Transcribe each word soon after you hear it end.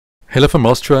Hello from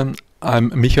Austria.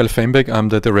 I'm Michael Fembek. I'm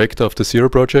the director of the Zero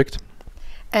Project.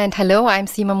 And hello, I'm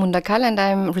Seema Mundackal, and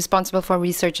I'm responsible for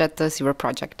research at the Zero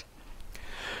Project.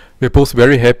 We're both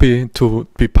very happy to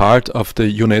be part of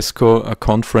the UNESCO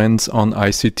Conference on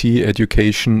ICT,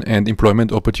 education and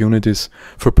employment opportunities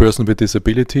for persons with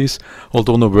disabilities,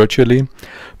 although not virtually.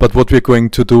 But what we're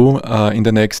going to do in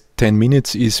the next 10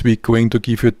 minutes is we're going to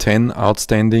give you 10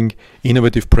 outstanding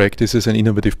innovative practices and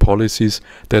innovative policies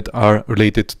that are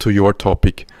related to your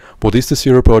topic. What is the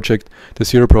Zero Project? The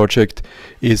Zero Project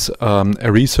is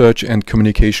a research and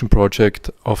communication project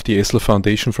of the ESL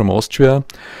Foundation from Austria.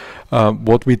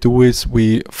 What we do is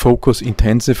we focus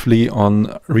intensively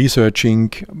on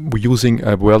researching using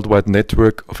a worldwide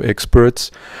network of experts,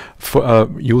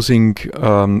 using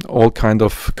all kind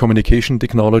of communication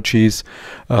technologies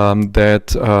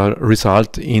that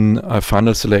result in a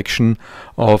final selection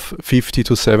of 50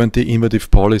 to 70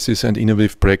 innovative policies and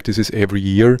innovative practices every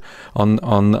year on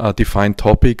defined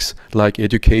topics like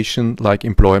education, like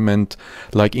employment,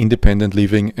 like independent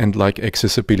living and like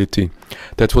accessibility.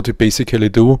 That's what we basically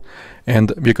do.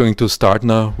 And we're going to start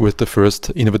now with the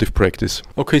first innovative practice.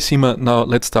 Okay, Seema, now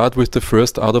let's start with the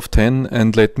first out of 10,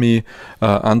 and let me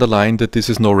underline that this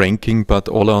is no ranking, but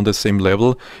all are on the same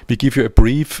level. We give you a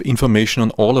brief information on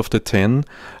all of the 10,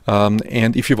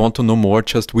 and if you want to know more,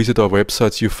 just visit our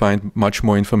websites. You find much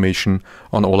more information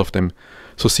on all of them.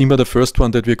 So Seema, the first one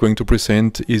that we're going to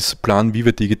present is Plan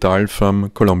Vive Digital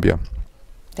from Colombia.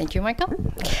 Thank you, Michael.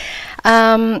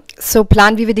 So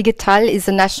Plan Vive Digital is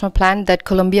a national plan that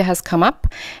Colombia has come up,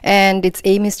 and its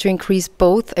aim is to increase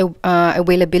both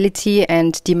availability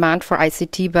and demand for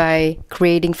ICT by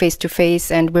creating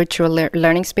face-to-face and virtual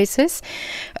learning spaces.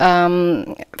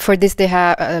 For this, they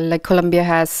have, Colombia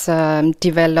has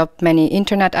developed many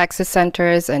internet access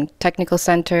centers and technical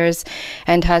centers,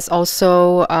 and has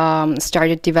also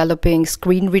started developing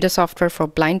screen reader software for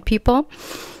blind people,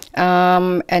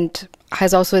 and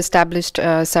has also established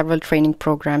several training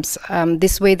programs.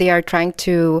 This way they are trying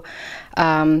to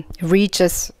reach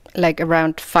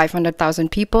around 500,000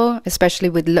 people, especially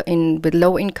with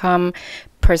low income,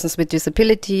 persons with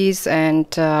disabilities and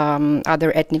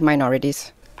other ethnic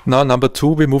minorities. Now, number 2,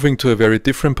 we're moving to a very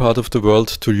different part of the world,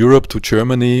 to Europe, to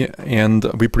Germany, and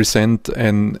we present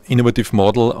an innovative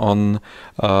model on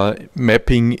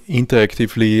mapping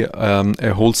interactively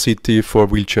a whole city for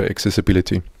wheelchair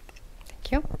accessibility.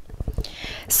 Thank you.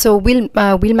 So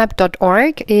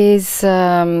wheelmap.org is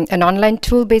an online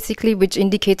tool basically which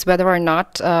indicates whether or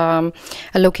not a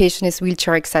location is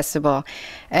wheelchair accessible,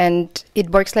 and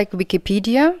it works like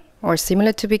Wikipedia or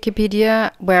similar to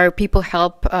Wikipedia, where people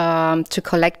help to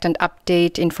collect and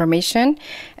update information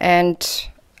and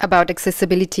about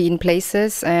accessibility in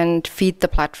places and feed the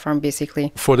platform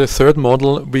basically. For the third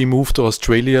model, we move to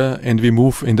Australia and we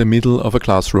move in the middle of a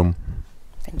classroom.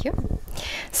 Thank you.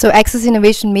 So Access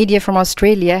Innovation Media from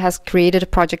Australia has created a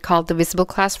project called the Visible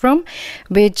Classroom,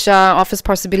 which offers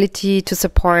possibility to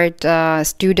support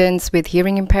students with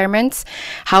hearing impairments.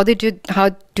 How do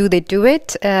they do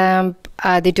it?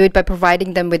 They do it by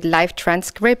providing them with live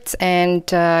transcripts and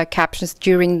captions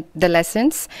during the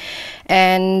lessons.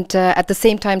 And at the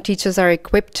same time, teachers are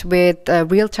equipped with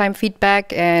real-time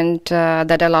feedback, and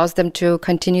that allows them to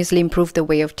continuously improve the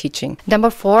way of teaching. Number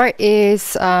 4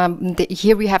 is,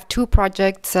 here we have 2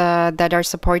 projects that are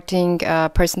supporting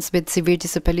persons with severe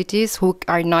disabilities who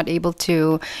are not able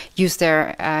to use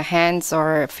their hands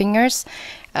or fingers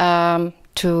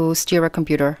to steer a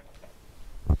computer.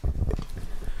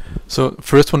 So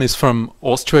first one is from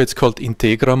Austria. It's called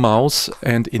Integra Mouse,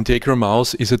 and Integra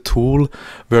Mouse is a tool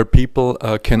where people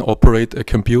can operate a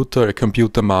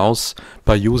computer mouse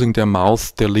by using their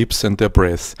mouth, their lips and their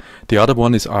breath. The other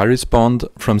one is Iris Bond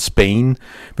from Spain,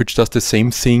 which does the same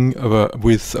thing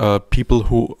with people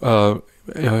who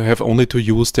have only to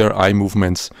use their eye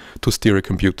movements to steer a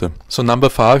computer. So number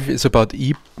 5 is about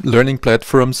e-learning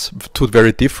platforms, 2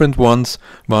 very different ones,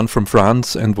 one from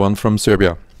France and one from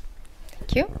Serbia.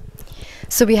 Thank you.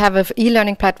 So we have an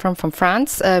e-learning platform from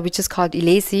France, which is called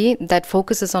Ilesi, that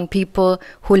focuses on people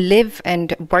who live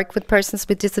and work with persons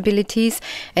with disabilities,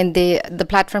 and the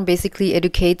platform basically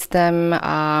educates them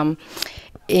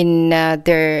in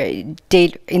their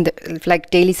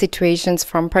daily situations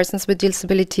from persons with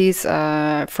disabilities,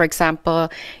 for example,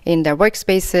 in their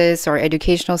workspaces or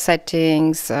educational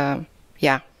settings.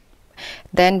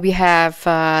 Then we have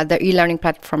the e-learning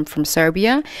platform from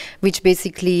Serbia, which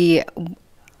basically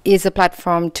is a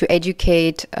platform to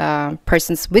educate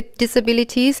persons with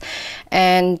disabilities,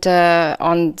 and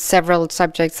on several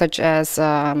subjects such as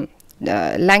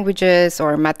languages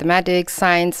or mathematics,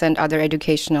 science, and other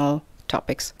educational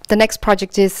topics. The next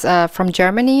project is from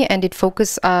Germany, and it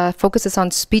focuses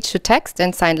on speech-to-text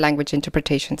and sign language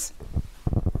interpretations.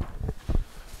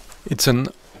 It's a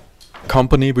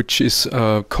company which is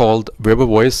called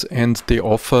VerbaVoice, and they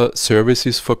offer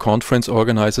services for conference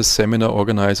organizers, seminar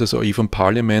organizers, or even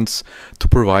parliaments to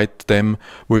provide them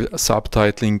with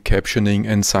subtitling, captioning,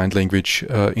 and sign language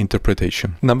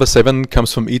interpretation. Number 7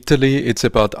 comes from Italy. It's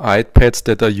about iPads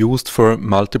that are used for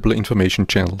multiple information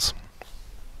channels.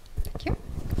 Thank you.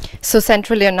 So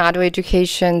Central Leonardo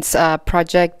Education's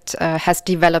project has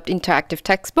developed interactive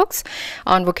textbooks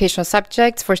on vocational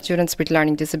subjects for students with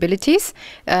learning disabilities.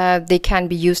 They can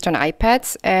be used on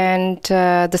iPads, and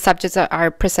the subjects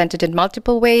are presented in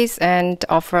multiple ways, and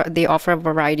they offer a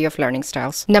variety of learning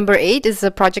styles. Number 8 is a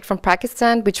project from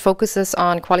Pakistan which focuses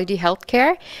on quality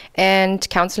healthcare and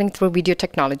counseling through video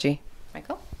technology.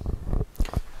 Michael?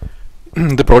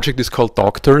 The project is called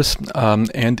Doctors,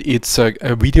 and it's a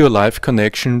video live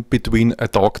connection between a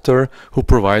doctor who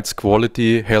provides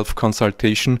quality health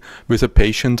consultation with a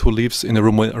patient who lives in a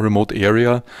remote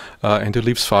area and who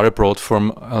lives far abroad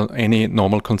from any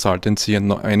normal consultancy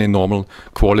and any normal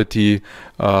quality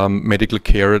medical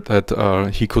care that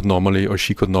he could normally or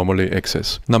she could normally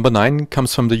access. Number 9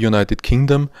 comes from the United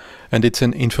Kingdom, and it's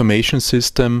an information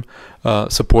system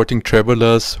supporting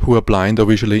travelers who are blind or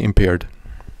visually impaired.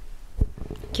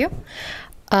 Thank you.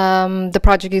 The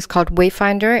project is called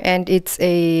Wayfinder, and it's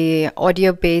a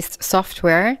audio-based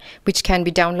software which can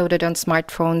be downloaded on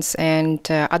smartphones and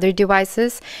other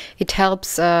devices. It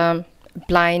helps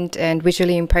blind and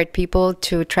visually impaired people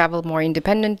to travel more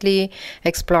independently,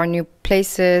 explore new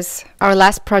places. Our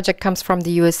last project comes from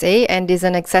the USA and is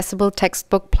an accessible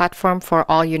textbook platform for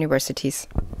all universities.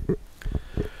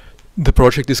 The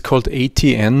project is called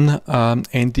ATN,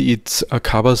 and it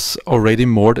covers already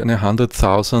more than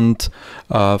 100,000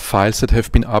 files that have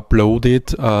been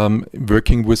uploaded,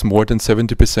 working with more than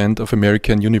 70% of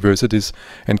American universities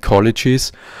and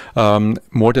colleges.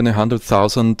 More than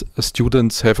 100,000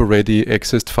 students have already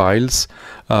accessed files,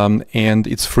 and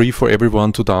it's free for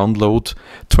everyone to download.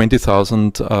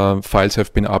 20,000 files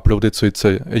have been uploaded, so it's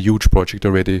a huge project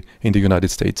already in the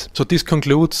United States. So this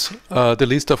concludes the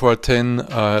list of our 10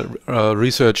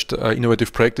 researched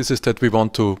innovative practices that we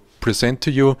want to present to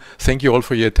you. Thank you all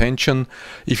for your attention.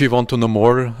 If you want to know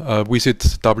more, visit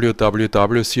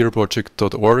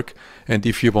www.zeroproject.org, and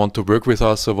if you want to work with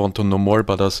us or want to know more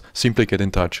about us, simply get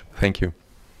in touch. Thank you.